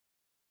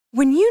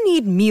When you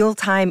need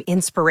mealtime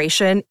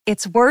inspiration,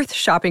 it's worth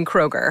shopping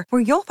Kroger,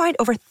 where you'll find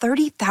over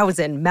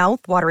 30,000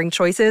 mouth-watering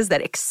choices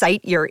that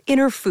excite your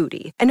inner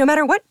foodie. And no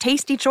matter what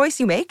tasty choice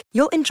you make,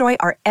 you'll enjoy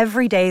our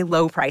everyday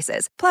low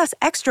prices, plus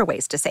extra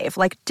ways to save,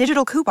 like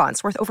digital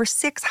coupons worth over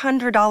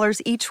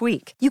 $600 each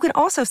week. You can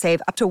also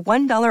save up to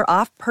 $1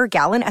 off per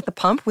gallon at the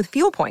pump with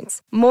fuel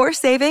points. More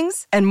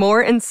savings and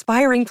more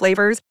inspiring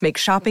flavors make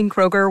shopping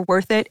Kroger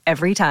worth it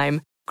every time.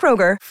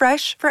 Kroger,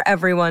 fresh for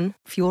everyone.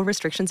 Fuel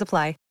restrictions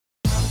apply.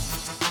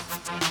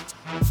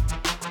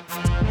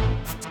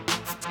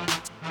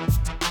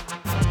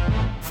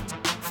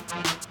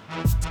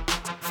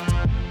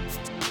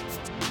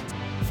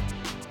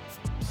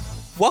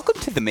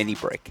 Welcome to the Mini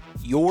Break,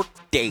 your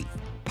daily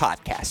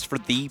podcast for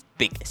the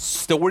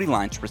biggest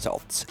storylines,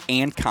 results,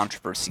 and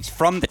controversies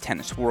from the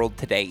tennis world.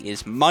 Today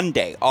is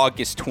Monday,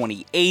 August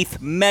 28th.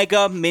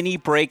 Mega Mini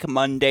Break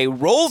Monday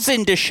rolls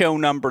into show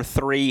number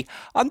 3.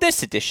 On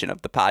this edition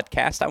of the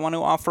podcast, I want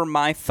to offer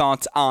my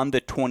thoughts on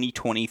the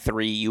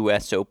 2023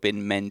 U.S.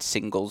 Open men's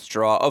singles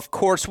draw. Of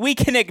course, we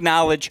can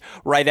acknowledge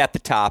right at the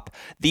top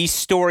the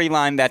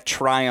storyline that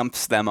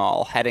triumphs them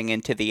all heading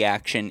into the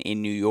action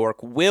in New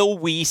York. Will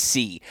we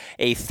see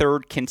a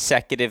third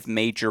consecutive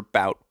major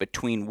bout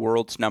between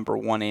world's number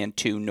 1 and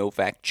 2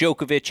 Novak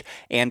Djokovic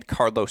and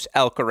Carlos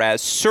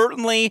Alcaraz?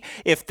 Certainly,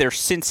 if their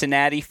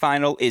Cincinnati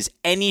final is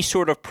any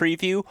sort of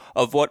preview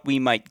of what we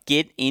might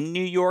get in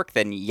New York,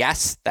 then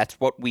yes, that's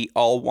what we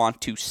all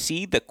want to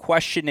see. The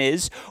question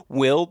is,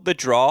 will the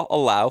draw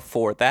allow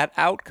for that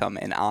outcome?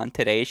 And on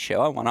today's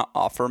show, I want to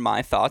offer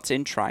my thoughts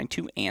in trying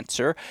to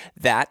answer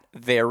that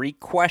very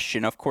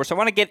question. Of course, I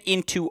want to get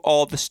into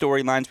all the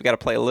storylines. We got to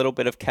play a little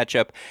bit of catch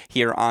up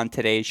here on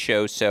today's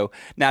show. So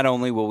not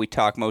only will we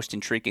talk most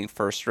intriguing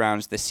first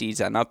rounds, the seeds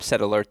on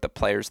Upset Alert, the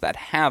players that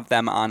have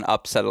them on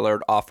Upset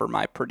Alert, offer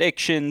my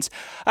predictions.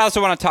 I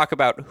also want to talk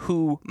about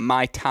who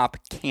my top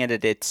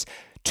candidates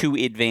to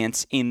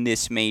advance in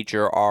this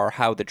major are,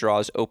 how the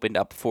draws opened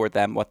up for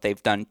them, what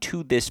they've done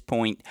to this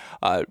point,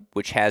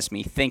 which has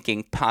me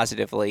thinking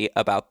positively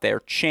about their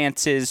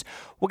chances.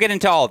 We'll get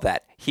into all of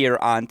that here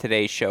on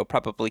today's show.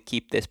 Probably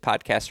keep this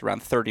podcast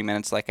around 30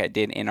 minutes like I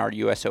did in our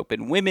U.S.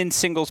 Open women's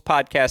singles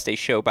podcast, a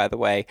show, by the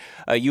way,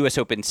 U.S.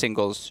 Open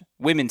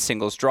women's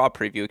singles draw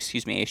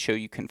preview, a show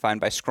you can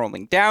find by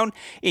scrolling down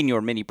in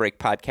your Mini Break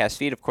podcast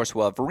feed. Of course,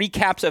 we'll have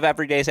recaps of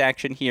every day's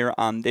action here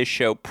on this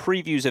show,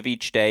 previews of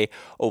each day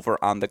over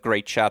on the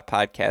Great Shot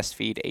podcast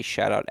feed. A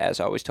shout out,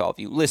 as always, to all of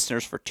you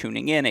listeners for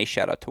tuning in. A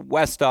shout out to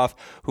Westoff,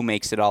 who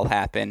makes it all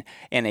happen.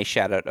 And a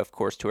shout out, of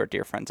course, to our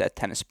dear friends at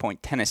Tennis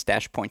Point,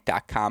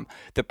 tennis-point.com.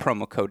 The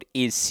promo code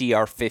is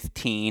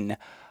CR15.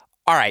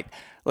 All right,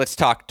 let's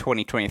talk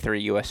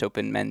 2023 U.S.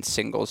 Open men's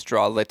singles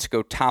draw. Let's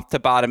go top to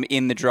bottom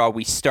in the draw.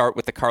 We start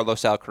with the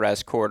Carlos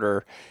Alcaraz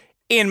quarter.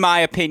 In my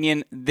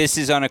opinion, this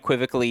is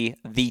unequivocally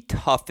the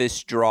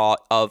toughest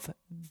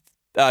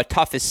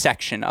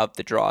section of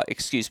the draw,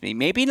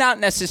 Maybe not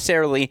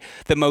necessarily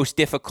the most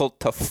difficult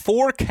to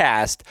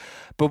forecast,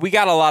 but we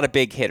got a lot of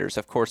big hitters.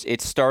 Of course,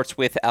 it starts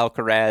with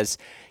Alcaraz.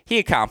 He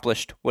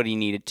accomplished what he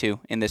needed to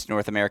in this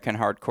North American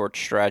hardcourt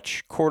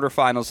stretch.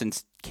 Quarterfinals in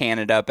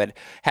Canada, but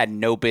had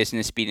no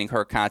business beating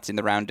Hurkacz in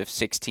the round of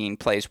 16.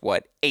 Plays,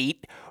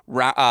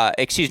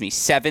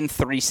 7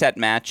 three-set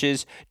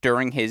matches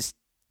during his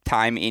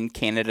time in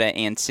Canada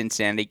and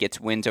Cincinnati, gets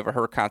wins over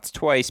Hurkacz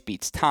twice,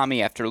 beats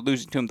Tommy after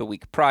losing to him the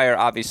week prior,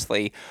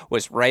 obviously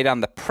was right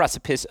on the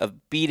precipice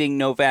of beating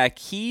Novak.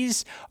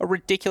 He's a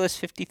ridiculous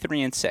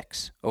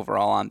 53-6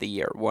 overall on the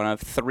year. One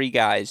of 3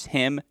 guys,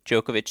 him,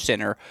 Djokovic,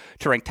 Sinner,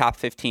 to rank top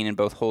 15 in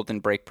both hold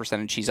and break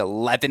percentage. He's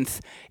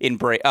 11th in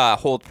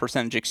hold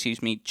percentage,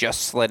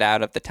 just slid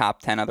out of the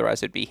top 10.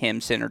 Otherwise, it'd be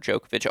him, Sinner,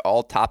 Djokovic,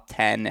 all top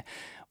 10,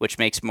 which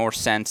makes more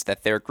sense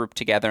that they're grouped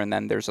together, and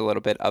then there's a little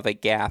bit of a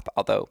gap,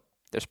 although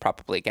there's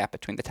probably a gap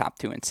between the top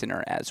 2 and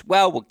Sinner as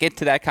well. We'll get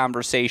to that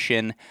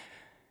conversation.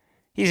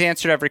 He's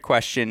answered every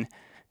question.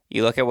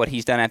 You look at what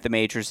he's done at the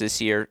majors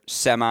this year.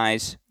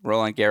 Semis,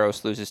 Roland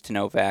Garros loses to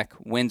Novak,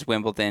 wins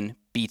Wimbledon,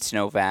 beats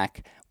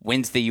Novak,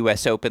 wins the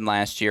U.S. Open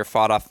last year,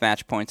 fought off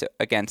match points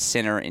against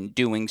Sinner in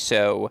doing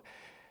so.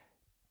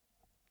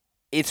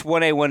 It's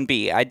 1A,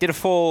 1B. I did a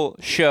full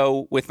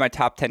show with my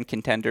top 10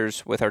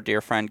 contenders with our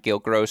dear friend Gil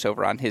Gross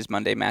over on his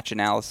Monday Match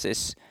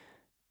Analysis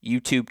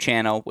YouTube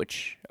channel,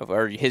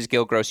 his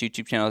Gil Gross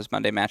YouTube channel is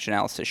Monday Match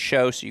Analysis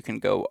show, so you can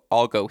go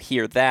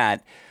hear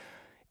that.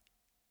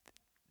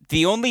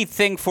 The only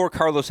thing for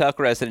Carlos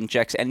Alcaraz that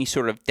injects any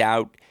sort of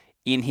doubt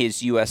in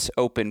his U.S.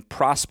 Open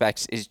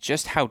prospects is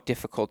just how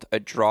difficult a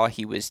draw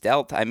he was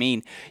dealt. I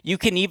mean, you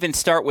can even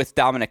start with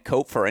Dominic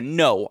Koepfer, and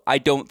no, I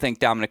don't think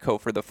Dominic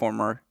Koepfer, the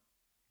former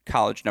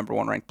college number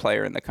 1 ranked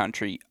player in the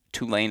country,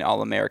 Tulane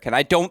All-American,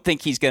 I don't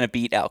think he's going to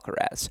beat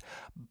Alcaraz,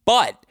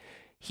 but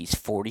he's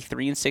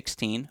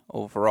 43-16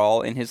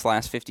 overall in his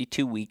last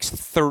 52 weeks,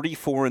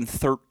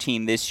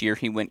 34-13 this year.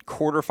 He went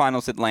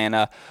quarterfinals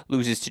Atlanta,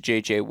 loses to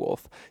J.J.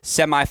 Wolf.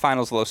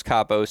 Semifinals Los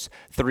Cabos,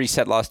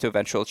 3-set loss to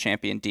eventual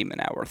champion De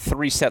Minaur.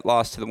 3-set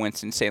loss to the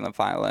Winston-Salem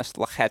finalist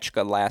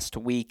Lechechka last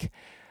week.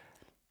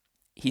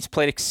 He's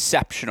played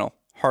exceptional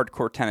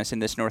hardcourt tennis in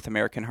this North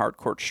American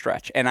hardcourt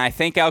stretch. And I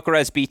think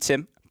Alcaraz beats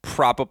him,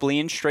 probably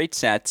in straight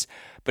sets,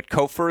 but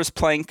Kofor is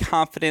playing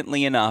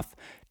confidently enough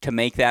to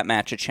make that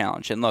match a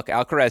challenge. And look,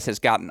 Alcaraz has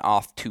gotten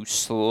off to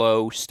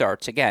slow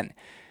starts. Again,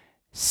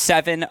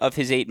 7 of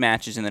his 8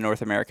 matches in the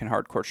North American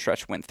hardcourt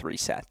stretch win 3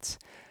 sets.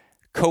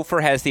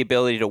 Kofor has the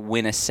ability to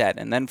win a set.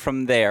 And then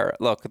from there,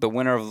 look, the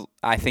winner of,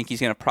 I think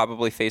he's going to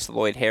probably face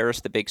Lloyd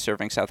Harris, the big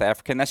serving South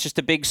African. That's just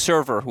a big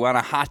server who on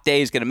a hot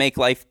day is going to make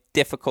life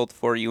difficult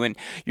for you, and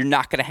you're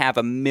not going to have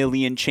a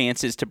million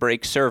chances to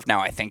break serve.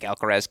 Now, I think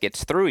Alcaraz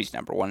gets through. He's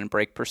number 1 in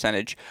break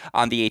percentage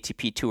on the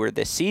ATP Tour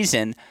this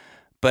season.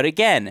 But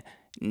again,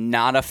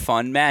 not a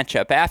fun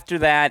matchup. After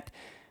that,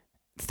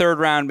 third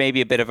round,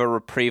 maybe a bit of a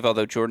reprieve,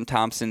 although Jordan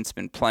Thompson's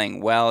been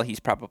playing well. He's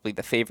probably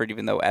the favorite,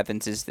 even though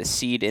Evans is the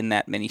seed in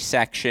that mini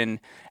section.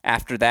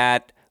 After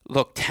that,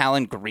 look,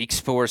 Talon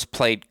Griekspoor's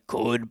played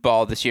good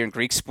ball this year, and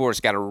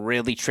Griekspoor's got a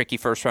really tricky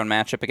first-round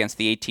matchup against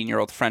the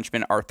 18-year-old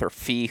Frenchman Arthur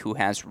Fee, who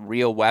has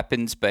real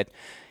weapons. But,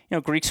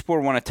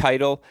 Griekspoor won a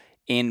title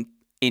in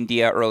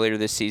India earlier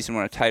this season,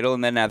 won a title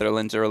in the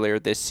Netherlands earlier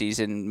this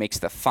season, makes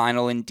the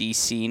final in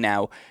D.C.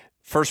 Now,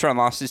 first-round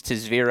losses to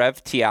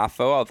Zverev,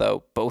 Tiafoe,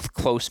 although both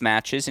close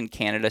matches in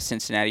Canada,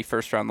 Cincinnati,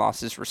 first-round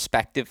losses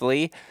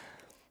respectively.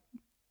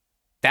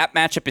 That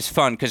matchup is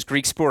fun because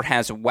Griekspoor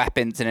has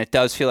weapons, and it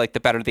does feel like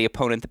the better the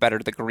opponent, the better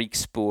the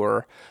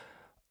Griekspoor.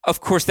 Of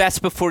course, that's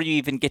before you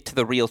even get to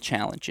the real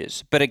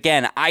challenges. But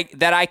again, I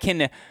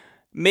can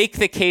make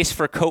the case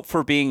for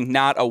Kofor being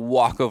not a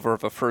walkover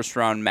of a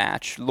first-round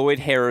match. Lloyd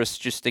Harris,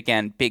 just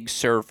again, big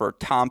server.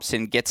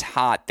 Thompson gets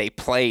hot. They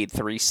played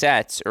 3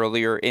 sets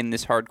earlier in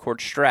this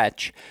hardcourt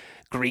stretch.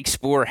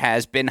 Griekspoor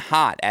has been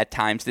hot at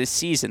times this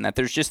season, that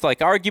there's just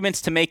like arguments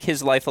to make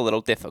his life a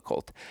little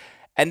difficult.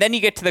 And then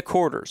you get to the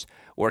quarters,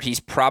 where he's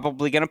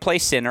probably going to play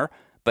Sinner,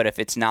 but if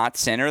it's not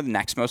Sinner, the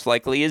next most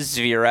likely is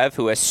Zverev,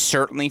 who has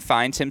certainly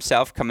finds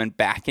himself coming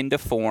back into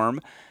form.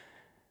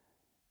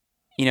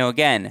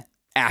 Again,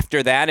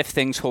 after that, if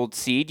things hold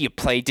seed, you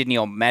play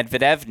Daniil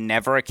Medvedev,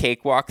 never a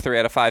cakewalk, 3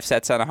 out of 5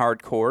 sets on a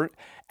hard court.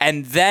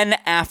 And then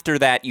after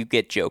that, you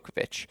get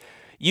Djokovic.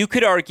 You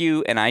could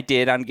argue, and I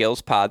did on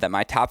Gil's pod, that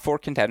my top 4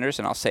 contenders,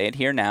 and I'll say it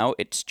here now,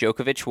 it's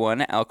Djokovic 1,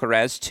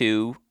 Alcaraz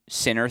 2,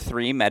 Sinner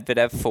 3,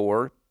 Medvedev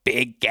 4,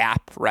 big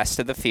gap, rest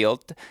of the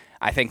field.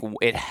 I think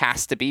it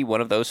has to be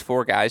one of those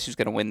 4 guys who's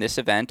going to win this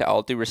event,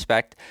 all due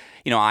respect.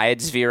 I had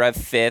Zverev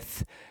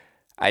 5th.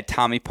 I had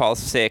Tommy Paul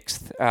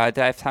 6th. Did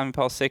I have Tommy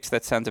Paul 6th?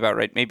 That sounds about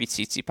right. Maybe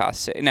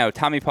Tsitsipas 6th. No,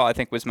 Tommy Paul I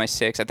think was my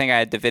 6th. I think I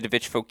had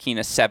Davidovich Fokina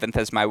 7th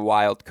as my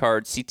wild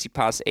card.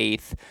 Tsitsipas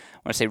 8th.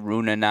 I want to say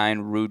Rune 9,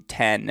 Ruud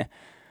 10.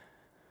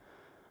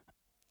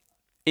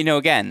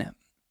 Again.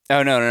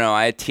 Oh, no.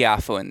 I had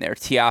Tiafoe in there.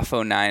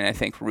 Tiafoe 9, I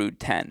think Ruud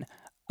 10.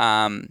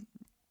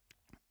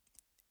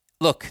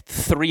 Look,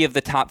 3 of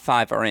the top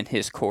 5 are in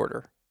his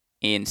quarter,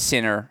 in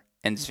Sinner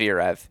and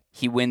Zverev.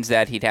 He wins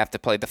that, he'd have to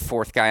play the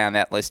 4th guy on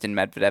that list in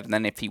Medvedev, and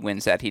then if he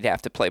wins that, he'd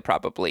have to play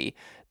probably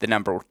the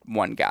number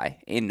 1 guy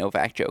in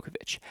Novak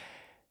Djokovic.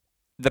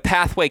 The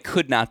pathway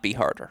could not be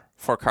harder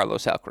for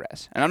Carlos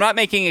Alcaraz. And I'm not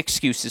making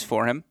excuses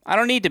for him. I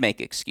don't need to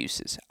make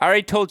excuses. I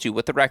already told you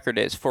what the record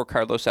is for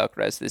Carlos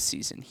Alcaraz this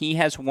season. He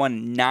has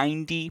won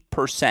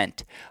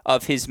 90%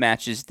 of his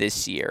matches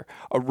this year.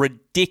 A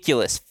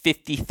ridiculous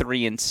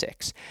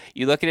 53-6.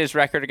 You look at his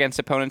record against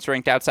opponents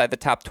ranked outside the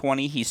top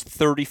 20, he's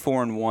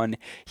 34-1.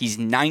 He's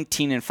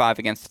 19-5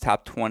 against the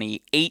top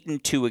 20,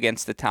 8-2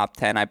 against the top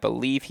 10. I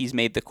believe he's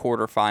made the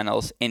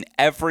quarterfinals in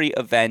every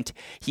event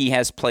he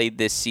has played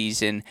this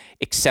season,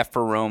 except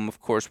for Rome, of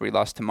course, where he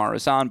lost to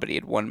Marazan, but he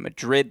had won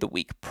Madrid the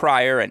week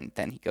prior, and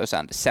then he goes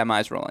on to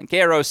semis, Roland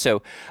Garros.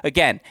 So,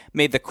 again,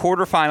 made the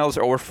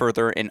quarterfinals or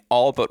further in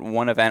all but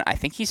one event. I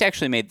think he's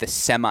actually made the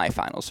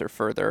semifinals or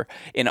further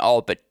in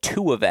all but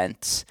 2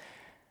 events.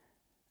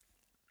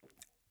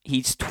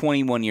 He's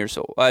 20 years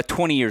old.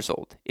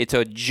 It's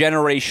a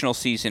generational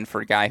season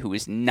for a guy who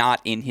is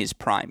not in his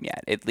prime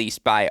yet, at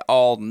least by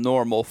all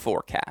normal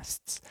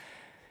forecasts.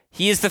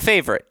 He is the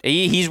favorite.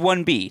 He's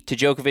 1B to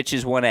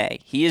Djokovic's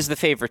 1A. He is the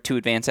favorite to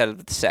advance out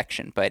of the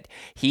section, but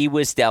he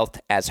was dealt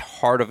as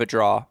hard of a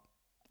draw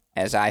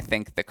as I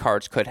think the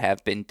cards could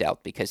have been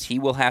dealt, because he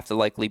will have to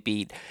likely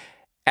beat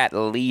at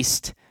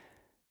least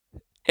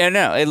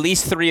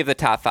 3 of the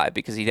top 5,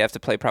 because he'd have to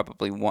play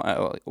probably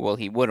one. Well,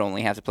 he would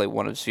only have to play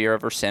one of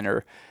Zverev or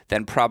Sinner,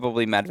 then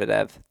probably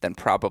Medvedev, then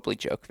probably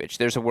Djokovic.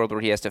 There's a world where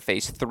he has to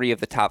face 3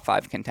 of the top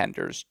 5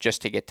 contenders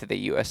just to get to the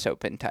U.S.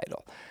 Open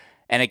title.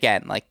 And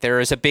again, there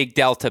is a big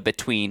delta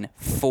between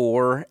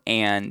 4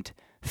 and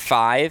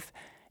 5,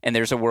 and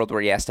there's a world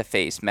where he has to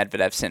face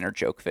Medvedev, Sinner,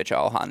 Djokovic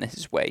all on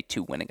his way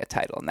to winning a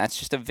title. And that's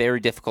just a very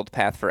difficult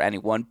path for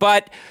anyone.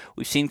 But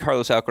we've seen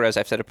Carlos Alcaraz,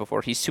 I've said it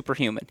before, he's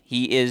superhuman.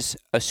 He is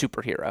a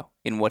superhero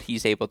in what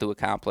he's able to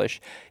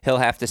accomplish. He'll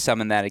have to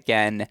summon that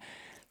again.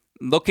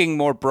 Looking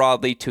more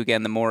broadly to,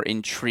 again, the more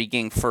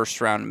intriguing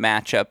first-round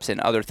matchups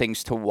and other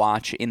things to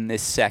watch in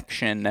this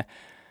section,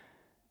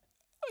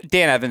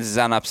 Dan Evans is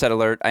on upset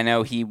alert. I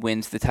know he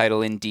wins the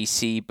title in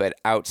D.C., but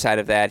outside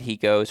of that, he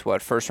goes,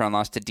 first round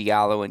loss to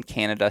Diallo in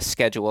Canada.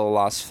 Schedule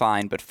loss,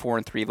 fine, but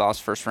 4-3 loss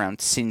first round,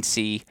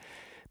 Cincy.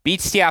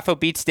 Beats Tiafoe,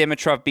 beats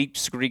Dimitrov,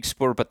 beats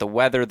Griekspoor, but the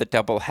weather, the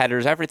double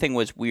headers, everything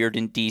was weird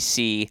in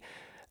D.C.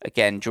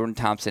 Again, Jordan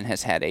Thompson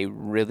has had a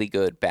really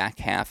good back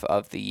half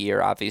of the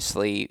year.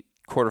 Obviously,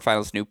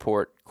 quarterfinals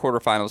Newport,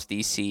 quarterfinals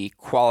D.C.,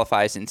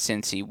 qualifies in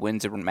Cincy,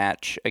 wins a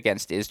match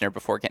against Isner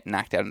before getting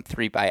knocked out in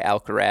 3 by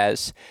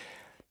Alcaraz.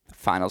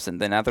 Finals in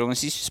the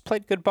Netherlands. He's just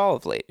played good ball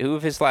of late. Who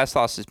have his last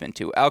losses been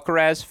to?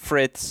 Alcaraz,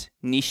 Fritz,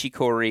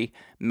 Nishikori,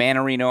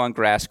 Mannarino on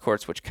grass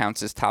courts, which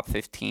counts as top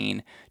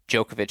 15,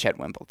 Djokovic at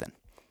Wimbledon.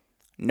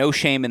 No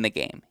shame in the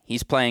game.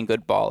 He's playing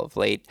good ball of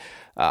late.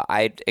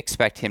 I'd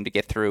expect him to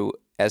get through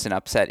as an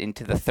upset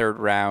into the third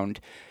round.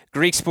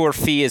 Griekspoor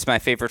Fee is my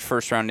favorite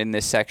first round in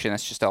this section.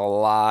 That's just a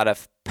lot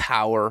of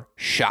power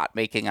shot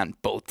making on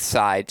both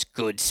sides,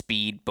 good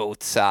speed,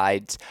 both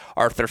sides.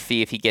 Arthur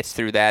Fee, if he gets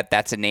through that,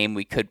 that's a name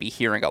we could be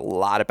hearing a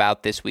lot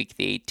about this week.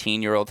 The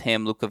 18-year-old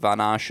him, Luca Van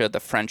Assche, the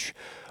French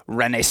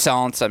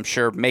Renaissance, I'm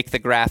sure. Make the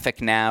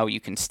graphic now. You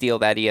can steal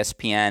that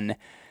ESPN.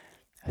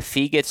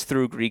 Fee gets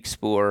through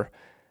Griekspoor.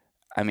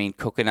 I mean,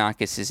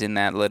 Kokkinakis is in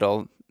that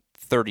little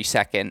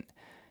 30-second.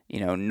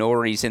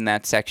 Nori's in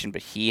that section,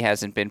 but he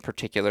hasn't been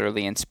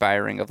particularly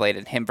inspiring of late.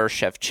 And him versus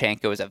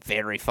Shevchenko is a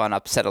very fun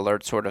upset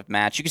alert sort of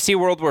match. You can see a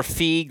world where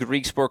Fee,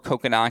 Griekspoor,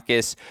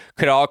 Kokkinakis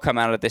could all come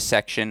out of this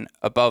section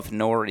above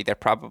Nori. They're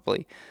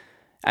probably,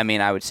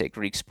 I would say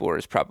Griekspoor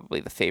is probably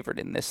the favorite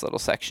in this little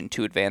section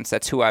to advance.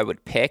 That's who I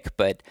would pick,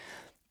 but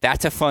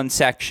that's a fun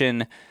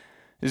section.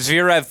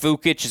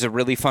 Zverev-Vukic is a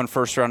really fun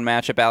first-round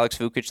matchup. Alex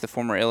Vukic, the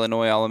former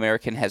Illinois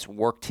All-American, has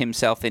worked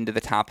himself into the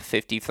top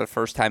 50 for the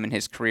first time in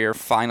his career.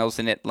 Finals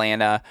in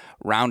Atlanta,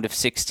 round of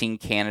 16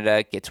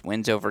 Canada, gets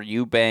wins over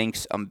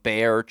Eubanks,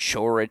 Humbert,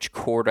 Coric,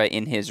 Korda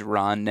in his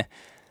run.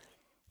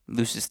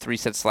 Loses 3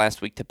 sets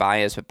last week to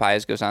Baez, but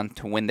Baez goes on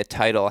to win the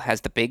title.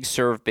 Has the big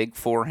serve, big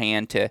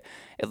forehand to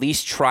at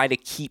least try to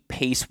keep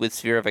pace with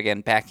Zverev. Again,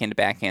 backhand to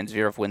backhand.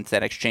 Zverev wins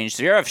that exchange.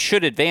 Zverev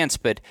should advance,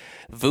 but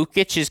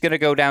Vukic is going to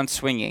go down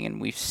swinging,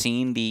 and we've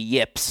seen the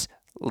yips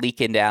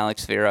leak into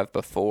Alex Zverev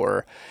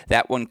before.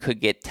 That one could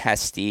get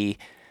testy.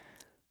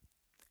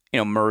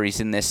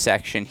 Murray's in this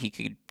section. He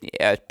could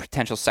a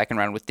potential second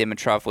round with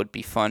Dimitrov would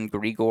be fun.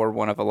 Grigor,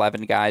 one of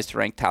 11 guys to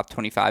rank top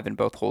 25 in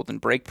both hold and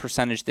break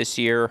percentage this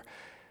year.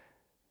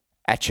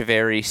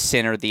 Etcheverry,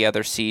 Sinner, the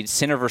other seed.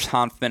 Sinner versus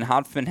Hanfmann.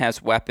 Hanfmann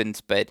has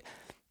weapons, but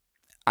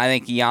I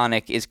think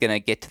Jannik is going to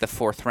get to the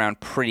fourth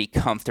round pretty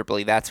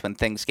comfortably. That's when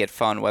things get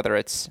fun,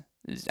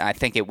 I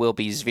think it will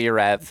be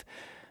Zverev,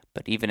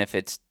 but even if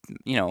it's,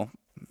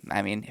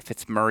 if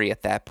it's Murray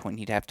at that point,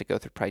 he'd have to go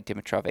through probably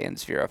Dimitrov and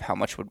Zverev. How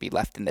much would be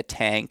left in the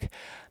tank?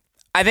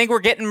 I think we're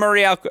getting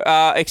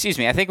I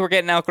think we're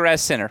getting Alcaraz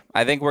Sinner.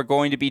 I think we're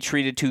going to be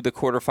treated to the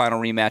quarterfinal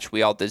rematch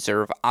we all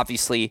deserve.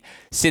 Obviously,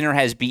 Sinner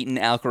has beaten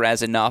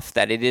Alcaraz enough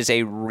that it is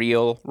a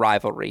real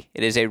rivalry.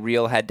 It is a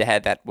real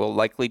head-to-head that will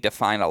likely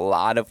define a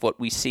lot of what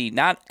we see.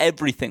 Not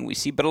everything we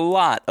see, but a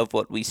lot of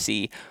what we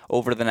see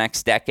over the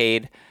next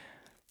decade.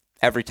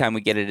 Every time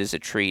we get it is a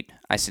treat.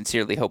 I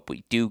sincerely hope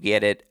we do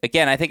get it.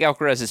 Again, I think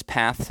Alcaraz's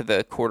path to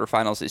the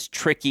quarterfinals is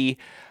tricky.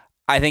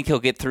 I think he'll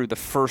get through the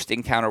first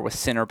encounter with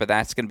Sinner, but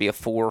that's going to be a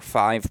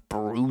 4-5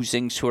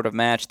 bruising sort of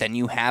match. Then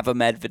you have a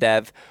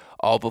Medvedev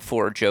all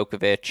before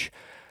Djokovic.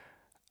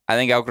 I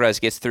think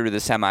Alcaraz gets through to the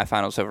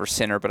semifinals over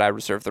Sinner, but I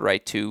reserve the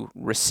right to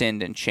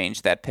rescind and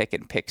change that pick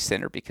and pick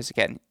Sinner because,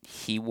 again,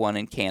 he won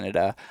in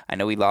Canada. I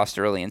know he lost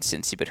early in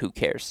Cincy, but who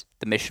cares?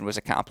 The mission was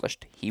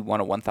accomplished. He won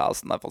a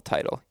 1,000 level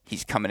title.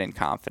 He's coming in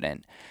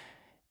confident.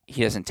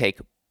 He doesn't take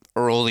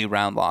early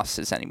round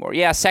losses anymore.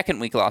 Yeah, second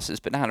week losses,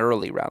 but not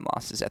early round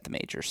losses at the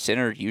majors.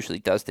 Sinner usually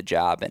does the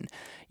job, and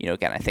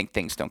again, I think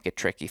things don't get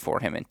tricky for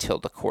him until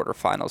the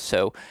quarterfinals.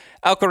 So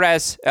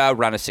Alcaraz,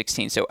 round of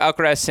 16. So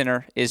Alcaraz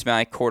Sinner is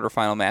my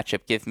quarterfinal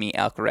matchup. Give me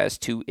Alcaraz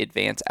to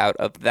advance out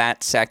of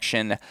that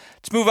section.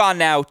 Let's move on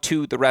now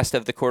to the rest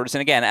of the quarters.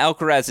 And again,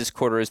 Alcaraz's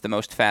quarter is the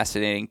most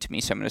fascinating to me,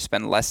 so I'm going to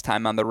spend less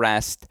time on the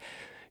rest.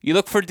 You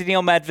look for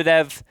Daniil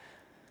Medvedev.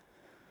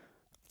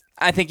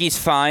 I think he's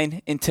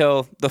fine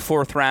until the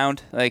fourth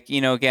round.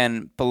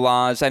 Again,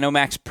 Balazs. I know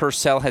Max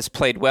Purcell has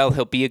played well.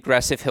 He'll be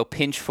aggressive. He'll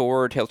pinch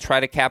forward. He'll try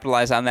to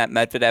capitalize on that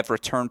Medvedev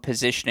return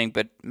positioning,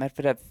 but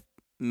Medvedev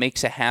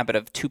makes a habit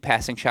of two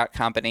passing shot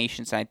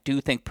combinations, and I do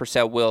think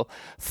Purcell will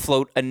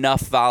float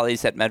enough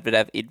volleys that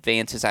Medvedev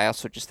advances. I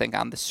also just think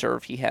on the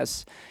serve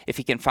if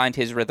he can find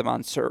his rhythm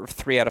on serve,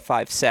 3 out of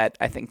 5 set,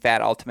 I think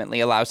that ultimately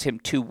allows him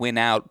to win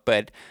out,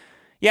 but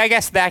yeah, I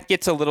guess that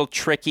gets a little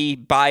tricky.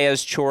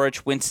 Baez,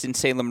 Coric,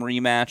 Winston-Salem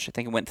rematch. I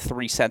think it went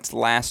 3 sets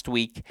last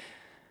week.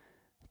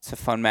 It's a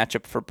fun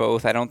matchup for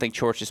both. I don't think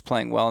Coric is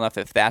playing well enough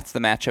if that's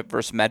the matchup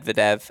versus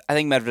Medvedev. I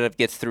think Medvedev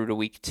gets through to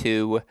week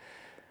 2.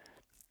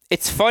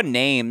 It's fun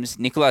names.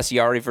 Nicolas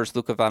Jarry versus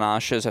Luca Van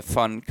Assche is a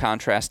fun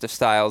contrast of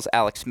styles.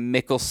 Alex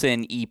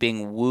Mickelson,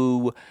 Yibing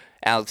Wu,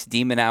 Alex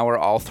de Minaur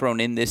all thrown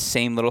in this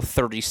same little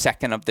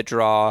 32nd of the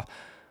draw.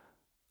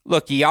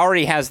 Look, he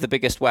already has the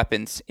biggest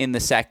weapons in the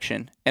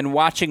section. And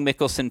watching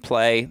Mickelson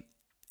play,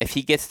 if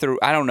he gets through,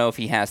 I don't know if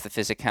he has the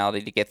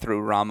physicality to get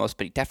through Ramos,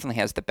 but he definitely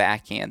has the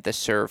backhand, the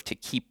serve to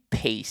keep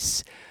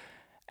pace.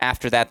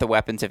 After that, the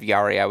weapons of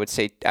Yari,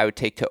 I would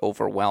take to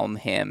overwhelm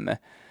him.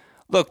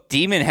 Look,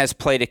 Demon has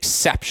played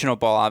exceptional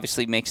ball.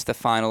 Obviously, makes the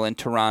final in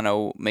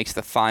Toronto, makes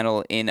the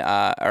final in,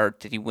 or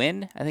did he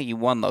win? I think he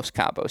won Los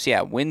Cabos.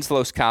 Yeah, wins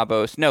Los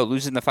Cabos. No,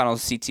 loses in the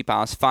finals to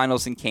Tsitsipas,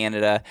 finals in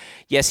Canada.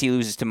 Yes, he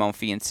loses to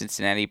Monfils in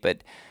Cincinnati,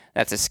 but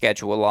that's a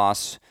schedule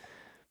loss.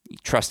 You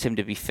trust him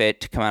to be fit,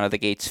 to come out of the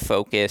gates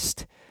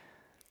focused.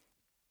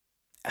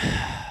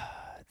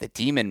 The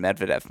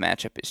Demon-Medvedev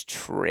matchup is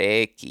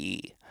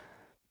tricky.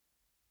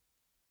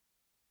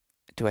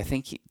 Do I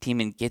think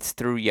Demon gets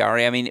through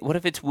Yari? I mean, what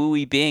if it's Wu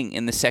Yibing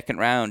in the second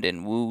round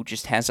and Wu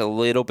just has a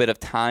little bit of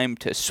time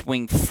to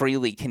swing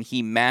freely? Can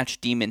he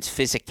match Demon's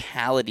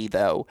physicality,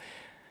 though?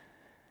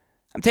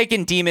 I'm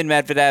taking Demon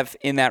Medvedev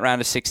in that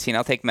round of 16.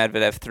 I'll take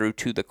Medvedev through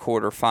to the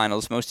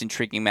quarterfinals. Most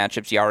intriguing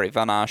matchups, Yari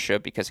Van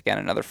Assche, because, again,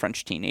 another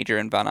French teenager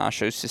in Van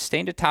Assche who's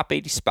sustained a top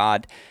 80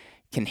 spot,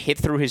 can hit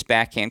through his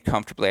backhand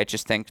comfortably. I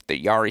just think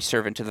the Yari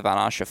serve into the Van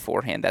Assche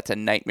forehand, that's a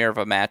nightmare of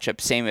a matchup.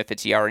 Same if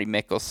it's Yari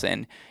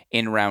Mickelson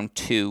in round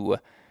 2.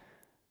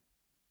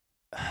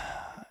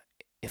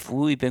 If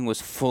Wu Yibing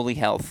was fully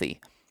healthy,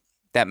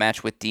 that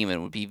match with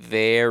Demon would be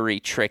very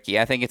tricky.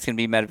 I think it's going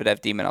to be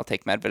Medvedev-Demon. I'll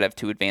take Medvedev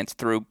to advance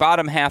through.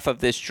 Bottom half of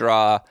this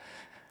draw,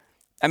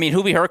 I mean,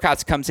 Hubie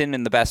Hurkacz comes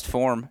in the best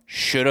form.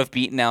 Should have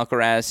beaten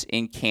Alcaraz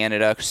in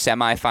Canada.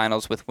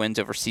 Semifinals with wins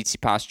over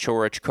Tsitsipas,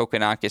 Coric,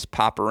 Kokkinakis,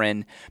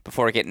 Popyrin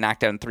before getting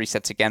knocked out in 3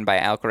 sets again by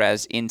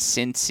Alcaraz in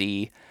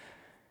Cincy.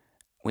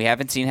 We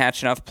haven't seen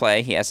Khachanov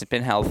play. He hasn't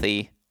been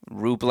healthy.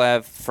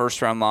 Rublev,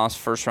 first round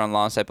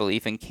loss, I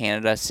believe, in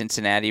Canada,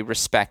 Cincinnati,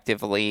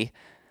 respectively.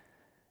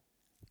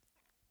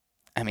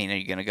 I mean, are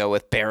you going to go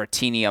with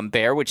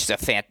Berrettini-Humbert, which is a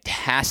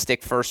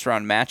fantastic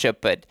first-round matchup,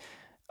 but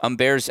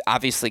Humbert's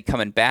obviously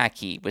coming back.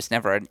 He was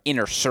never an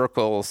inner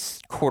circle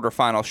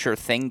quarterfinal sure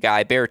thing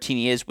guy.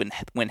 Berrettini is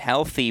when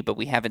healthy, but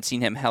we haven't seen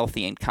him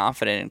healthy and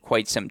confident in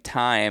quite some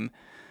time.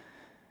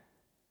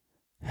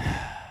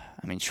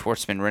 I mean,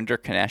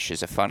 Schwartzman-Rinderknecht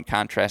is a fun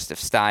contrast of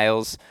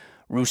styles.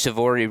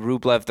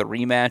 Ruusuvuori-Rublev, the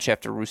rematch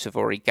after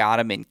Ruusuvuori got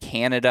him in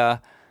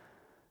Canada.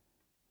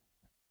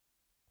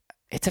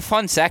 It's a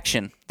fun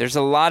section. There's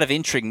a lot of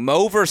intrigue.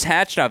 Mo versus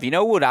Khachanov. You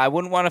know what I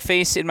wouldn't want to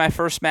face in my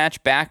first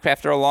match back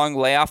after a long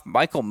layoff?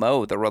 Michael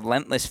Mo, the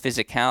relentless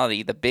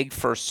physicality, the big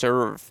first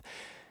serve,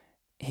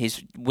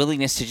 his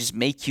willingness to just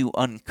make you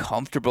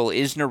uncomfortable.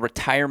 Isner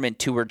retirement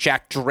tour.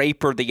 Jack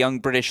Draper, the young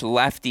British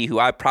lefty, who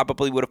I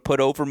probably would have put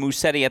over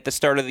Musetti at the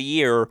start of the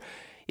year.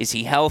 Is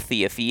he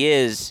healthy? If he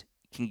is,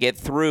 can get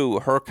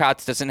through.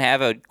 Hurkacz doesn't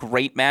have a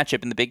great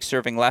matchup in the big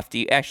serving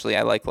lefty. Actually,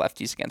 I like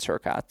lefties against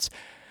Hurkacz.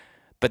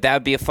 But that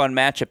would be a fun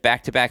matchup,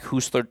 back-to-back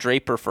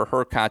Hustler-Draper for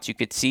Hurkacz. You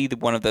could see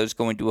one of those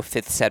going to a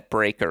fifth-set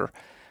breaker.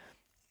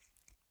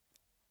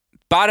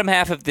 Bottom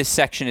half of this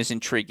section is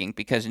intriguing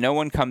because no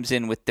one comes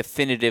in with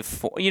definitive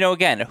form. You know,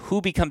 again,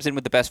 Hubie comes in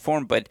with the best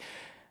form, but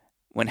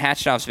when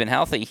Khachanov's been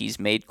healthy, he's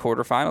made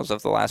quarterfinals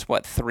of the last,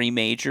 3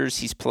 majors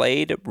he's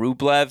played.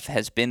 Rublev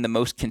has been the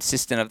most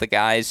consistent of the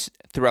guys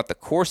throughout the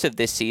course of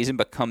this season,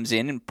 but comes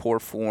in poor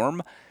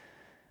form.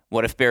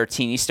 What if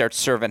Berrettini starts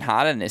serving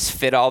hot and is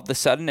fit all of a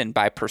sudden, and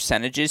by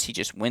percentages, he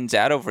just wins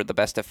out over the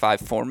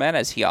best-of-5 format,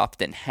 as he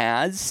often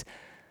has?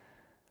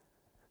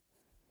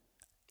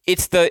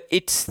 It's the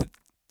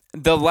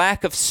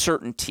lack of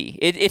certainty.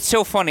 It's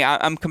so funny.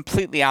 I'm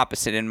completely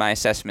opposite in my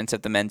assessments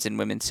of the men's and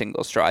women's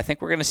singles draw. I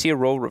think we're going to see a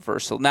role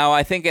reversal. Now,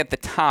 I think at the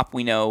top,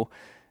 we know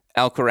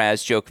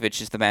Alcaraz, Djokovic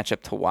is the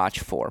matchup to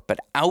watch for. But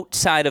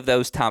outside of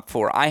those top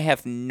 4, I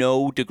have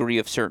no degree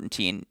of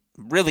certainty in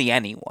really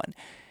anyone.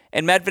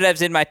 And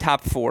Medvedev's in my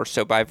top 4,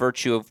 so by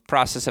virtue of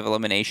process of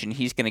elimination,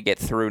 he's going to get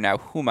through. Now,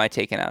 who am I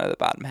taking out of the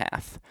bottom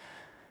half?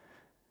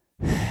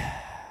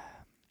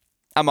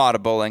 I'm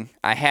audibling.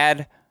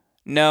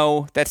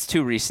 No, that's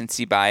too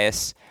recency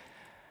bias.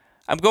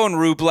 I'm going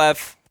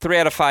Rublev, 3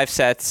 out of 5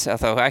 sets,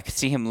 although I could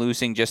see him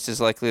losing just as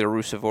likely to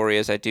Ruusuvuori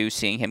as I do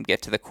seeing him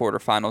get to the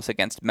quarterfinals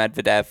against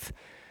Medvedev.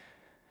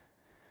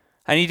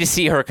 I need to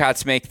see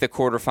Hurkacz make the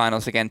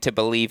quarterfinals again to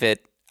believe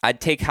it.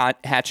 I'd take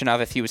Khachanov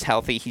if he was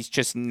healthy. He's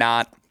just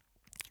not.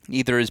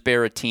 Neither is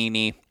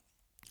Berrettini.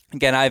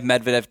 Again, I have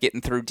Medvedev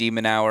getting through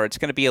Demon Hour. It's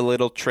going to be a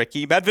little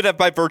tricky. Medvedev,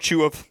 by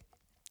virtue of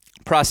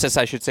process,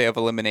 I should say, of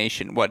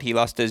elimination. He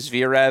lost to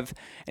Zverev,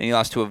 and he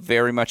lost to a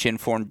very much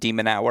informed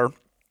Demon Hour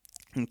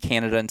in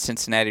Canada and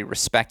Cincinnati,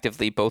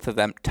 respectively. Both of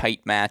them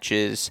tight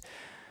matches.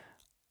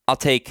 I'll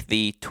take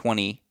the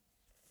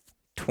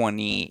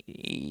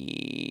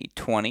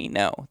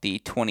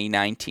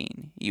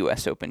 2019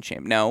 U.S. Open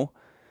champ. No.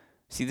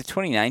 See, the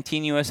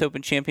 2019 U.S.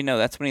 Open champion? No,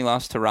 that's when he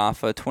lost to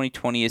Rafa.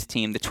 2020 his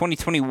team. The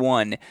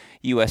 2021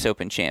 U.S.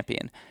 Open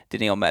champion,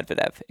 Daniil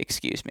Medvedev.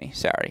 Excuse me.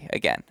 Sorry.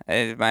 Again,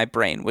 my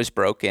brain was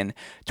broken.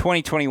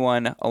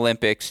 2021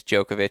 Olympics,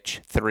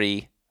 Djokovic,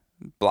 3,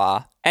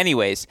 blah.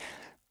 Anyways,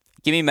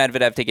 give me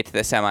Medvedev to get to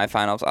the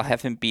semifinals. I'll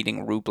have him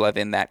beating Rublev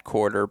in that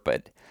quarter,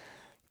 but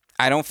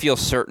I don't feel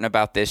certain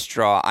about this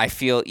draw. I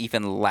feel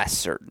even less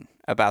certain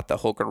about the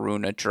Holger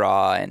Rune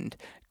draw and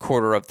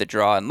quarter of the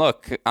draw. And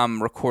look,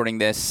 I'm recording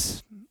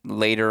this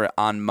later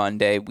on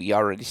Monday. We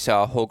already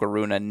saw Holger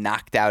Rune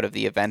knocked out of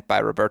the event by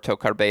Roberto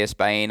Carballes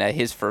Baena,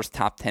 his first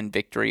top 10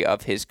 victory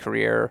of his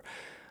career.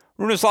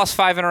 Rune's lost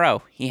 5 in a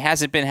row. He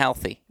hasn't been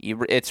healthy.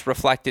 It's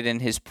reflected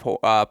in his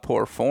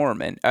poor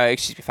form. And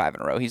 5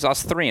 in a row. He's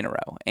lost 3 in a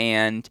row,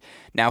 and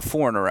now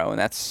 4 in a row. And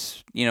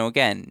that's,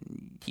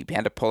 again, he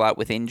had to pull out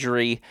with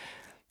injury.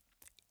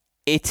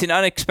 It's an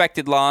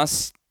unexpected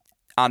loss.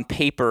 On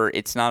paper,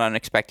 it's not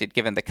unexpected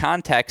given the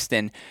context,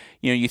 and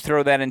you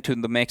throw that into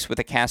the mix with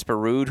a Casper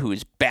Ruud who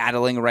is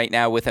battling right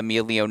now with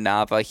Emilio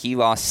Nava. He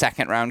lost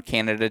second-round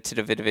Canada to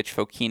Davidovich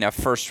Fokina,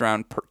 first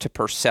round to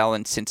Purcell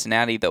in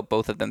Cincinnati, though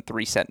both of them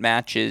 3-set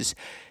matches.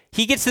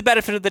 He gets the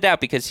benefit of the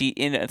doubt because he,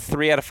 in a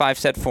 3 out of 5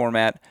 set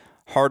format,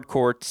 hard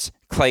courts,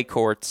 clay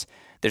courts,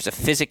 there's a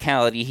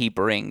physicality he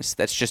brings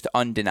that's just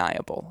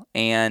undeniable.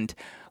 And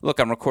look,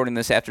 I'm recording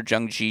this after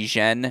Zheng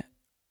Zhizhen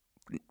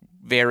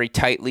very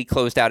tightly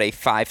closed out a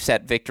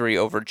 5-set victory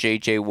over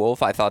J.J.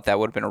 Wolf. I thought that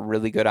would have been a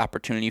really good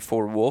opportunity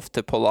for Wolf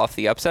to pull off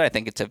the upset. I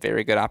think it's a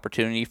very good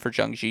opportunity for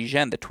Zheng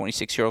Zhizhen, the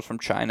 26-year-old from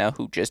China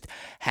who just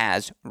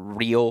has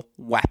real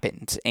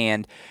weapons.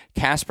 And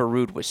Casper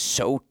Ruud was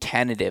so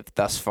tentative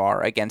thus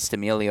far against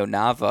Emilio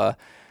Nava.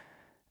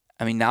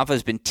 I mean,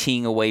 Nava's been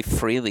teeing away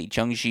freely.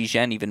 Zheng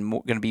Zhizhen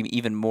going to be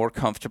even more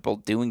comfortable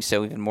doing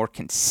so, even more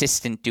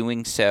consistent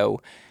doing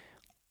so.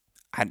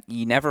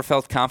 You never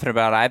felt confident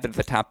about either of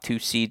the top 2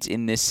 seeds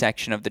in this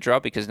section of the draw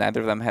because neither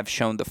of them have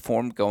shown the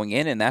form going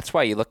in, and that's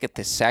why you look at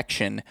this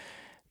section.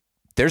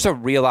 There's a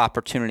real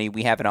opportunity.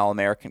 We have an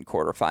All-American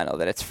quarterfinal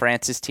that it's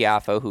Frances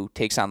Tiafoe who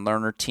takes on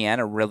Lerner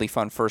Tien, a really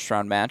fun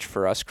first-round match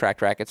for us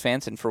Cracked Racquets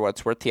fans, and for what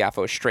it's worth,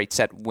 Tiafoe, a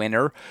straight-set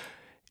winner,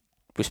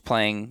 was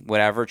playing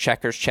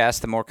checkers chess,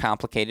 the more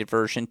complicated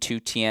version, to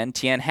Tien.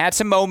 Tien had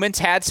some moments,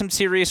 had some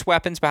serious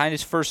weapons behind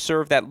his first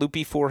serve, that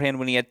loopy forehand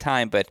when he had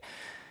time, but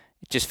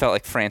it just felt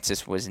like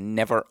Frances was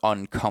never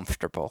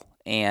uncomfortable.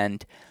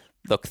 And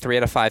look, 3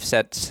 out of 5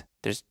 sets,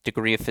 there's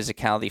degree of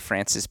physicality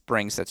Frances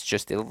brings that's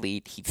just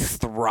elite. He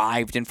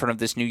thrived in front of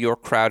this New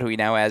York crowd who he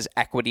now has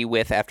equity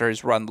with after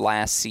his run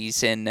last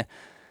season.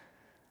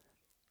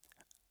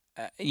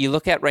 You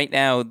look at right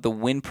now the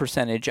win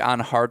percentage on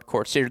hard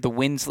courts, or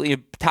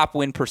the top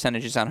win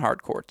percentages on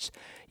hard courts.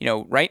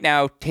 Right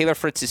now, Taylor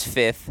Fritz is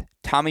 5th,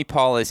 Tommy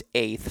Paul is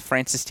 8th,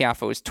 Frances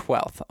Tiafoe is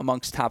 12th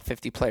amongst top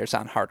 50 players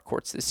on hard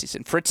courts this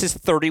season. Fritz is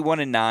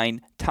 31-9,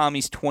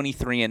 Tommy's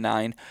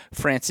 23-9,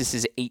 Frances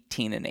is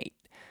 18-8.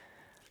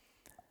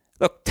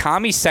 Look,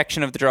 Tommy's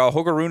section of the draw,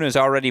 Holger Rune has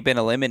already been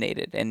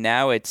eliminated, and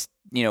now it's,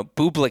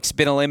 Bublik's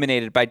been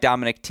eliminated by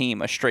Dominic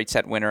Thiem, a straight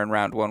set winner in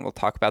round 1. We'll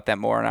talk about that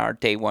more in our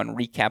day 1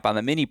 recap on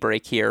the mini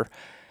break here.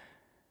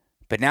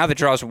 But now the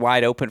draw's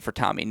wide open for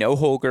Tommy. No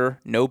Holger,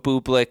 no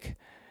Bublik.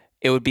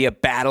 It would be a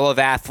battle of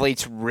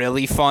athletes.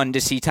 Really fun to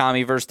see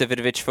Tommy versus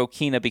Davidovich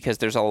Fokina because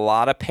there's a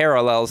lot of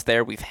parallels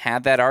there. We've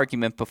had that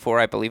argument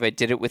before. I believe I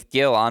did it with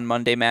Gil on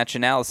Monday Match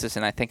Analysis,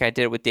 and I think I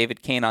did it with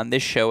David Kane on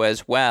this show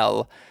as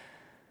well.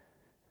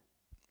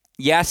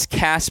 Yes,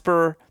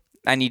 Casper,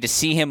 I need to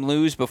see him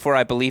lose before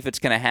I believe it's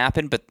going to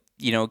happen, but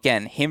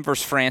again, him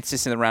versus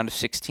Frances in the round of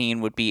 16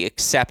 would be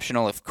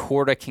exceptional. If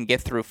Korda can get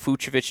through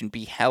Fucsovics and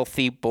be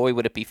healthy, boy,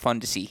 would it be fun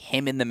to see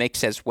him in the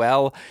mix as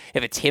well.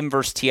 If it's him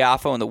versus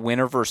Tiafoe and the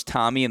winner versus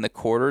Tommy in the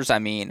quarters, I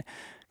mean,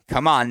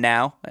 come on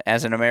now.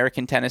 As an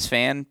American tennis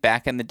fan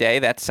back in the day,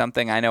 that's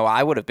something I know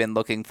I would have been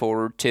looking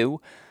forward to.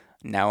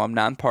 Now I'm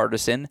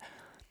nonpartisan.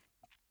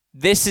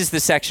 This is the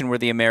section where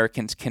the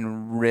Americans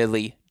can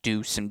really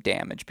do some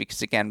damage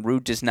because, again,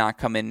 Ruud does not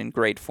come in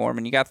great form,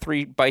 and you got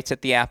 3 bites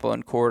at the apple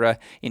in Korda,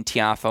 in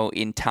Tiafoe,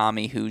 in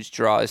Tommy, whose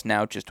draw is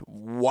now just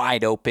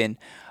wide open.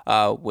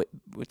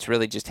 It's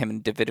really just him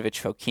and Davidovich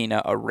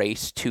Fokina, a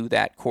race to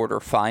that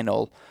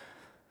quarterfinal.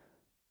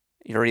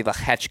 Yuri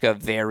Lechechka,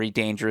 very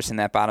dangerous in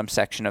that bottom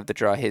section of the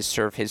draw. His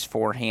serve, his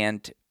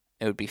forehand,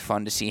 it would be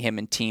fun to see him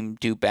and Thiem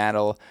do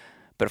battle.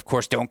 But, of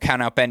course, don't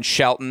count out Ben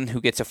Shelton, who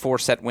gets a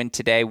 4-set win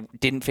today.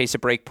 Didn't face a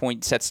break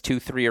point, sets 2,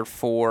 3, or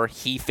 4.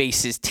 He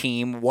faces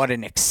Thiem. What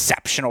an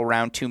exceptional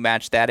round 2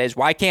 match that is.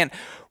 What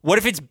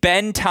if it's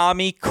Ben,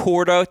 Tommy,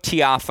 Korda,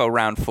 Tiafoe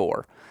round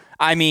 4?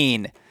 I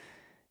mean,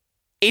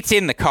 it's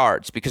in the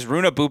cards because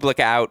Rune Bublik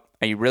out.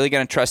 Are you really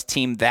going to trust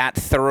Thiem that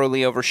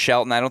thoroughly over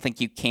Shelton? I don't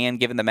think you can,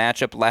 given the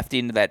matchup lefty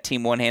into that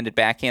Thiem one-handed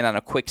backhand on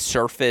a quick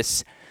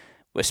surface,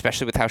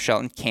 especially with how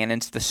Shelton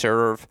cannons the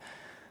serve.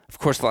 Of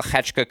course,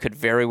 Lechechka could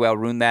very well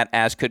ruin that,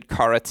 as could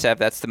Karatsev.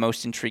 That's the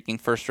most intriguing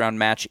first-round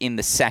match in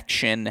the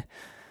section.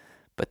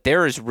 But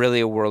there is really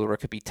a world where it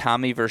could be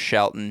Tommy versus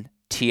Shelton,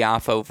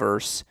 Tiafoe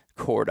versus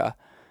Korda.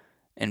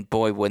 And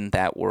boy, wouldn't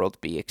that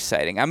world be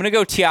exciting. I'm going to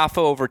go Tiafoe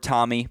over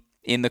Tommy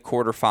in the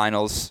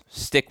quarterfinals.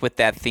 Stick with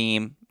that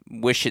theme.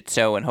 Wish it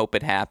so and hope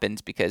it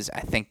happens because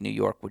I think New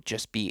York would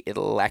just be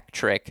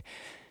electric.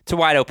 It's a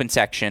wide-open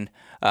section.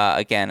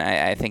 Again,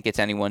 I think it's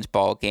anyone's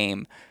ball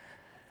game.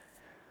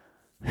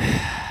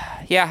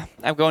 Yeah,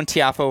 I'm going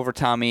Tiafoe over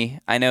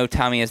Tommy. I know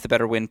Tommy has the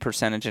better win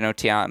percentage. I know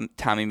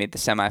Tommy made the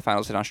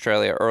semifinals in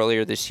Australia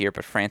earlier this year,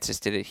 but Francis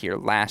did it here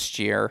last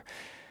year.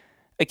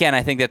 Again,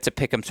 I think that's a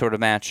pick'em sort of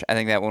match. I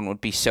think that one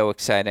would be so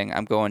exciting.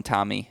 I'm going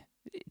Tommy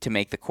to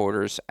make the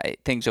quarters.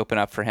 Things open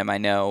up for him, I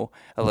know,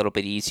 a little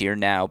bit easier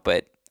now,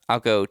 but I'll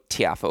go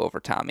Tiafoe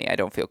over Tommy. I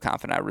don't feel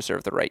confident. I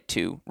reserve the right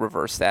to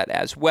reverse that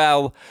as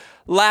well.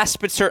 Last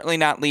but certainly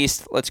not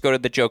least, let's go to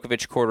the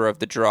Djokovic quarter of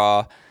the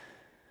draw.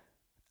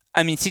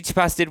 I mean,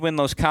 Tsitsipas did win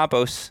Los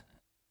Cabos.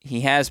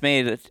 He has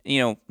made it,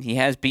 he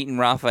has beaten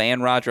Rafa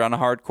and Roger on a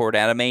hard court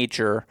at a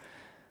major.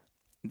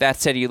 That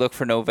said, you look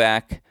for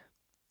Novak.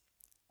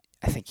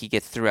 I think he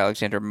gets through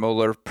Alexander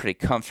Muller pretty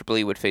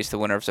comfortably, would face the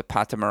winner of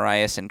Zapata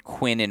Miralles and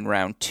Quinn in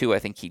round 2. I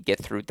think he'd get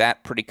through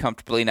that pretty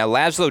comfortably. Now,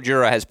 Laszlo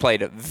Djura has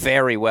played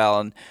very well,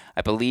 and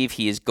I believe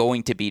he is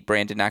going to beat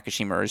Brandon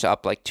Nakashima, or is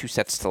up like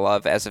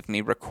 2-0 as of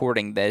me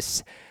recording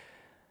this.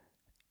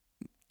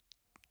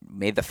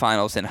 Made the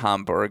finals in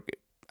Hamburg.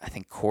 I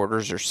think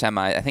quarters or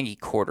semi. I think he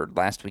quartered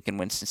last week in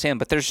Winston-Salem,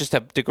 but there's just a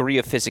degree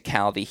of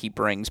physicality he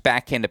brings.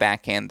 Backhand to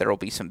backhand, there will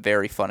be some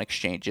very fun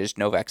exchanges.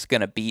 Novak's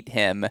going to beat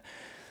him.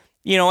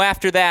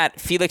 After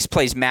that, Felix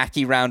plays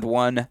Mackie round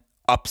 1.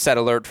 Upset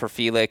alert for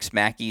Felix.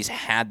 Mackie's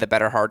had the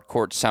better hard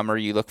court summer.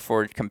 You look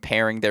forward to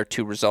comparing their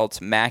two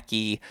results.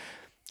 Mackie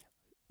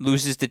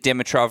loses to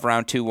Dimitrov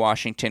round 2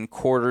 Washington,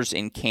 quarters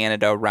in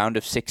Canada, round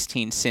of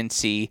 16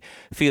 Cincy.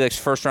 Felix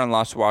first round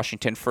lost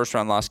Washington, first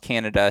round lost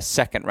Canada,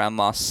 second round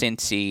lost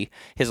Cincy.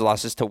 His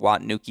losses to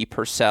Watnuki,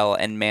 Purcell,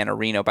 and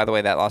Manarino. By the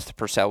way, that loss to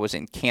Purcell was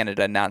in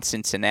Canada, not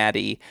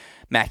Cincinnati.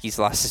 Mackie's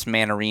losses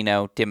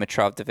Manarino,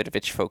 Dimitrov,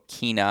 Davidovich,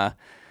 Fokina.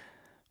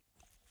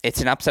 It's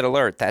an upset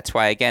alert. That's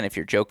why, again, if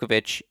you're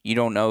Djokovic, you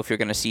don't know if you're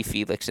going to see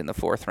Felix in the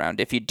 4th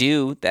round. If you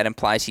do, that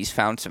implies he's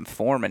found some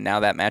form, and now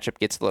that matchup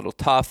gets a little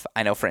tough.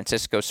 I know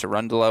Francisco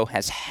Cerundolo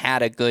has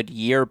had a good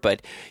year,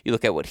 but you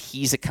look at what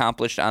he's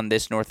accomplished on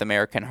this North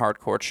American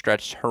hardcourt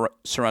stretch.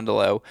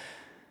 Cerundolo,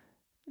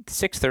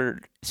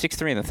 6-3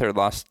 in the 3rd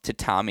loss to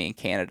Tommy in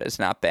Canada is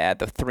not bad.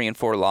 The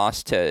 3-4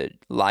 loss to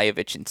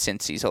Lajovic in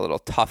Cincy is a little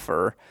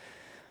tougher.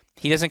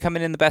 He doesn't come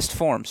in the best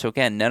form. So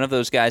again, none of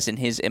those guys in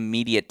his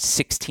immediate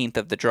 16th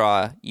of the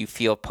draw you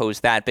feel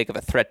pose that big of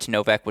a threat to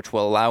Novak, which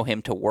will allow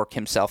him to work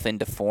himself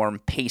into form,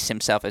 pace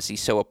himself as he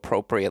so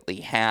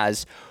appropriately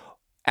has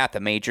at the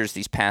majors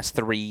these past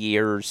 3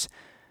 years.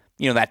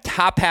 That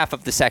top half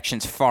of the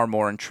section's far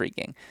more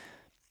intriguing.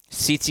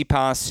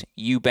 Tsitsipas,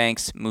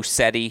 Eubanks,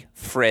 Musetti,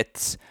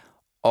 Fritz,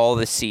 all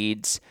the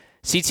seeds.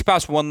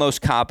 Tsitsipas won Los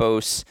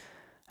Cabos.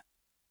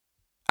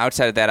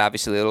 Outside of that,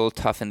 obviously a little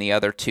tough in the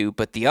other two,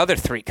 but the other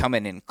 3 come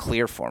in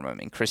clear form. I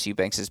mean, Chris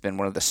Eubanks has been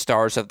one of the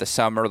stars of the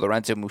summer.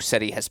 Lorenzo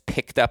Musetti has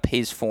picked up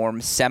his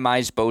form.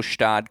 Semis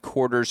Bostad,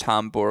 quarters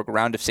Hamburg,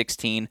 round of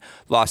 16,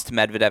 lost to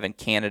Medvedev in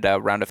Canada,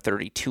 round of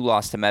 32,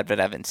 lost to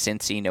Medvedev in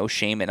Cincy. No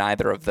shame in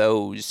either of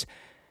those.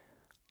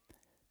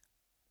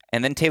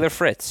 And then Taylor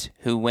Fritz,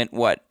 who went,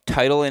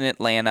 title in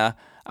Atlanta,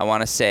 I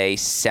want to say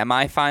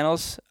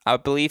semifinals, I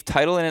believe,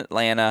 title in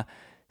Atlanta,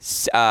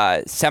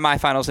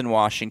 semifinals in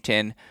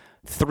Washington,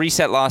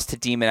 3-set loss to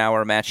De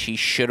Minaur, a match he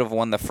should have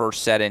won the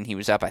first set in. He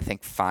was up, I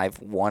think,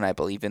 5-1, I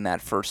believe, in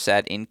that first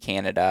set in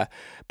Canada,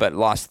 but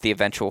lost the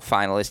eventual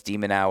finalist De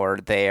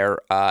Minaur there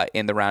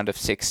in the round of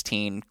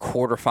 16.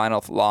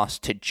 Quarterfinal loss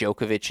to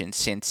Djokovic in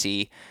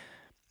Cincy.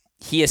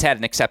 He has had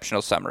an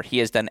exceptional summer. He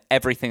has done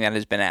everything that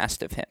has been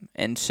asked of him.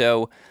 And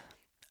so,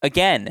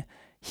 again,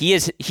 he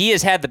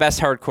has had the best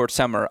hardcourt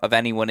summer of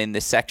anyone in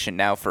this section.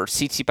 Now, for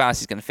Tsitsipas,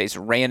 he's going to face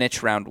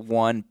Raonic round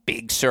 1.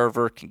 Big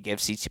server, can give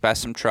Tsitsipas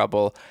some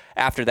trouble.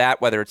 After that,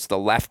 whether it's the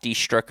lefty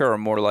Stricker or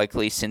more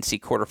likely Cincy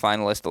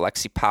quarterfinalist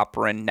Alexei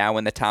Popyrin, now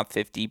in the top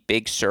 50.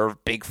 Big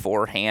serve, big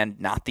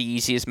forehand. Not the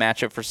easiest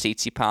matchup for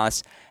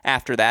Tsitsipas.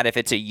 After that, if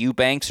it's a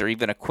Eubanks or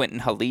even a Quentin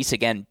Halys,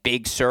 again,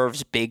 big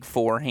serves, big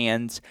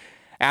forehands.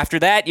 After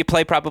that, you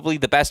play probably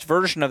the best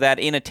version of that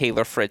in a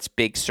Taylor Fritz,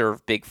 big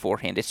serve, big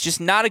forehand. It's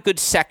just not a good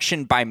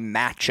section by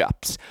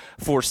matchups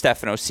for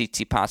Stefanos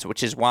Tsitsipas,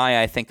 which is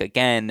why I think,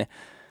 again,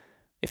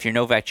 if you're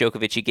Novak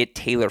Djokovic, you get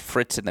Taylor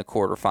Fritz in the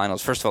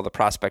quarterfinals. First of all, the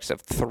prospects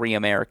of 3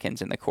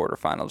 Americans in the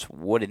quarterfinals,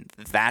 wouldn't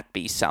that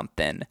be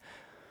something?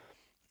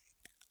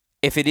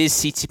 If it is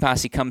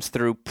Tsitsipas, he comes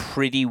through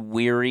pretty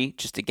weary,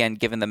 just again,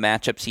 given the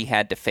matchups he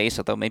had to face,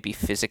 although maybe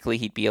physically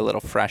he'd be a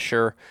little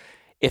fresher.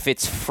 If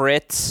it's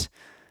Fritz,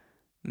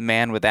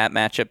 man, would that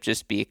matchup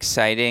just be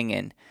exciting.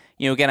 And,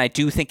 again, I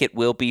do think it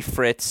will be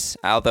Fritz,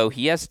 although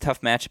he has a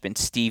tough matchup in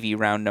Stevie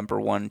round number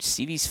 1.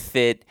 Stevie's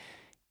fit.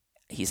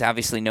 He's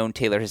obviously known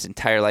Taylor his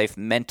entire life.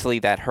 Mentally,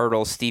 that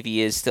hurdle.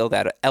 Stevie is still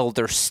that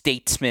elder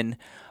statesman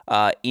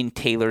in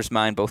Taylor's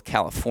mind, both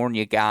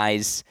California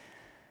guys.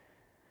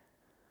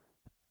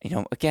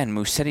 Again,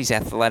 Musetti's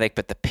athletic,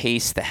 but the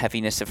pace, the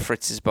heaviness of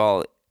Fritz's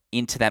ball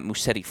into that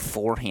Musetti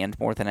forehand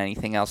more than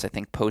anything else, I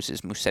think poses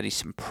Musetti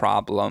some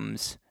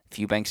problems. If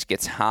Eubanks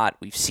gets hot,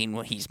 we've seen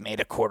what he's made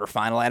a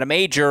quarterfinal at a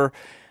major.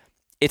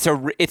 It's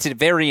a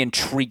very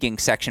intriguing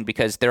section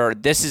because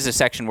this is a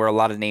section where a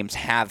lot of names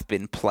have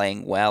been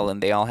playing well,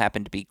 and they all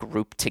happen to be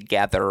grouped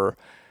together.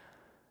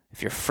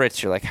 if you're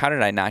Fritz, you're like, how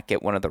did I not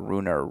get one of the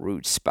Rune or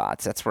Ruud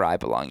spots? That's where I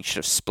belong. You should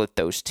have split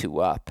those two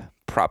up.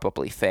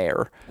 Probably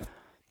fair.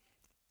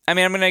 I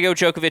mean, I'm going to go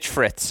Djokovic,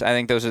 Fritz. I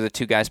think those are the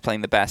two guys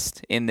playing the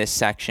best in this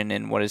section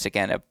in what is,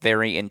 again, a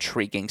very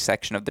intriguing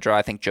section of the draw.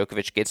 I think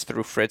Djokovic gets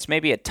through Fritz.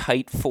 Maybe a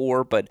tight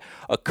 4, but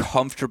a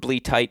comfortably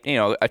tight,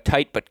 a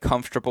tight but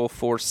comfortable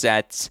 4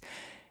 sets.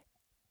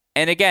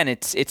 And again,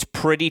 it's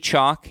pretty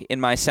chalk in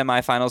my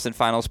semifinals and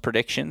finals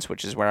predictions,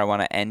 which is where I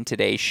want to end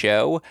today's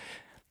show.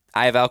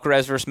 I have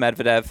Alcaraz versus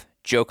Medvedev,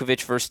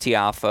 Djokovic versus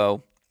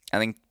Tiafoe. I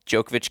think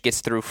Djokovic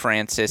gets through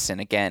Francis, and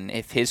again,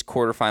 if his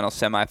quarterfinals,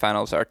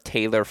 semifinals are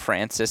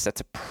Taylor-Francis,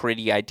 that's a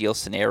pretty ideal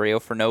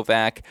scenario for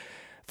Novak,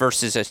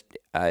 versus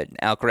an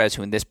Alcaraz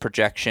who in this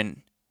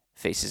projection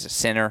faces a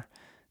Sinner,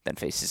 then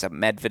faces a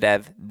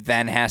Medvedev,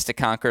 then has to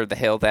conquer the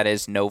hill that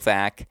is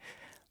Novak.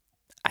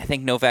 I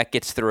think Novak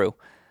gets through.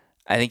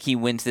 I think he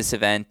wins this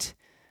event.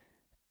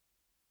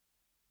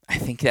 I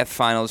think that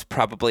final is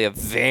probably a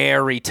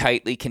very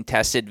tightly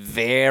contested,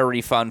 very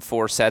fun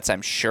 4 sets.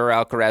 I'm sure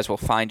Alcaraz will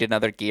find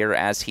another gear,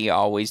 as he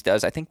always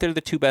does. I think they're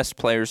the 2 best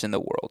players in the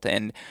world.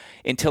 And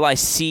until I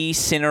see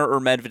Sinner or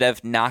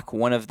Medvedev knock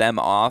one of them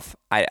off,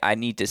 I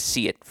need to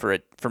see it for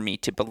me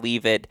to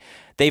believe it.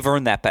 They've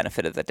earned that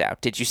benefit of the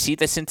doubt. Did you see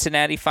the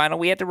Cincinnati final?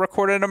 We had to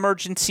record an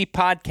emergency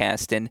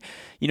podcast. And,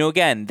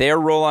 again, their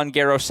Roland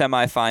Garros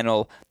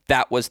semifinal,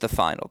 that was the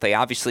final. They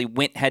obviously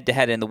went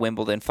head-to-head in the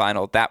Wimbledon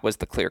final. That was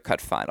the clear-cut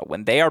final.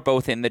 When they are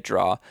both in the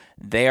draw,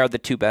 they are the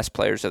 2 best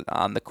players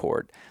on the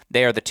court.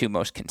 They are the 2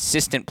 most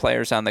consistent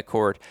players on the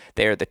court.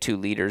 They are the 2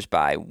 leaders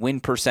by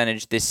win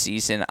percentage this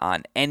season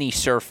on any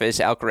surface.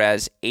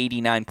 Alcaraz,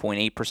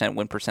 89.8%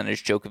 win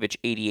percentage. Djokovic,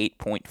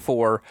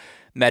 88.4%.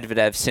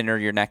 Medvedev, Sinner,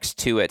 your next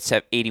 2 at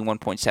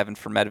 81.7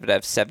 for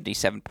Medvedev,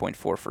 77.4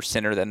 for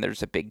Sinner. Then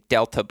there's a big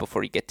delta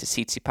before you get to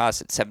Tsitsipas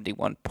at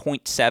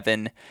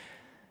 71.7.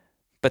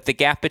 But the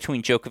gap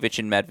between Djokovic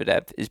and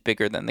Medvedev is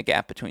bigger than the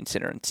gap between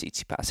Sinner and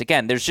Tsitsipas.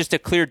 Again, there's just a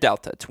clear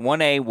delta. It's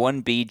 1A,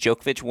 1B.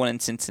 Djokovic won in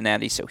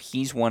Cincinnati, so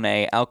he's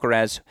 1A.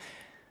 Alcaraz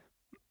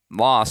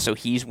lost, so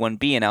he's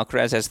 1B, and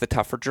Alcaraz has the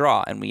tougher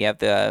draw. And we have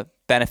the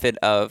benefit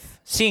of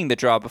seeing the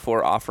draw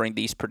before offering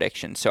these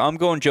predictions. So I'm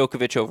going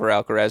Djokovic over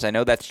Alcaraz. I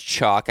know that's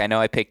chalk. I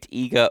know I picked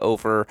Iga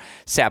over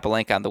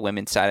Sabalenka on the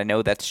women's side. I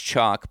know that's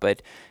chalk,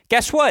 but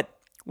guess what?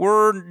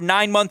 We're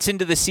 9 months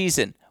into the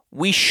season.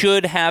 We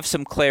should have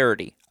some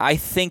clarity. I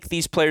think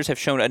these players have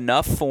shown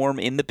enough form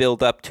in the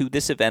build-up to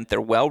this event.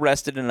 They're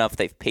well-rested enough.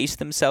 They've paced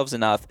themselves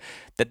enough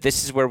that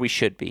this is where we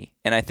should be.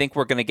 And I think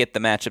we're going to get the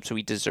matchups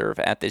we deserve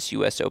at this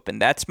U.S. Open.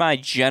 That's my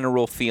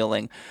general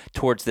feeling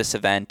towards this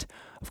event.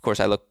 Of course,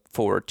 I look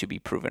forward to be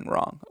proven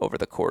wrong over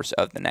the course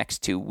of the next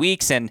 2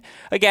 weeks. And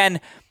again,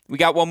 we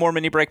got one more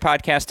mini break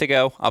podcast to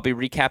go. I'll be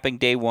recapping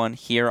day 1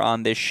 here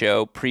on this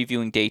show,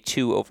 previewing day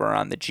 2 over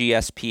on the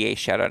GSPA.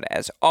 Shout out,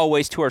 as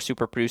always, to our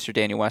super producer,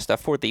 Daniel Westoff,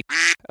 for the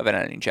of an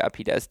editing job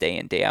he does day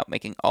in, day out,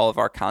 making all of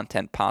our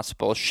content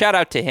possible. Shout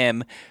out to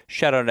him.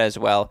 Shout out as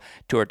well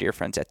to our dear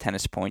friends at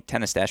Tennis Point,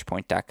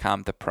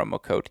 tennis-point.com. The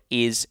promo code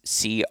is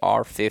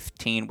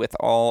CR15. With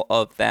all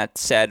of that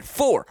said,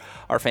 for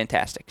our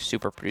fantastic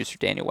super producer,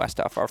 Daniel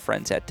Westoff, our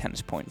friends at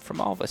Tennis Point,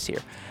 from all of us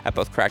here at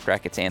both Cracked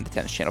Racquets and the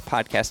Tennis Channel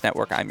Podcast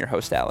Network, I'm your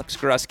host, Alex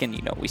Gruskin.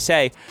 You know what we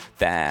say.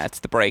 That's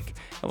the break,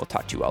 and we'll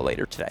talk to you all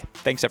later today.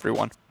 Thanks,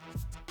 everyone.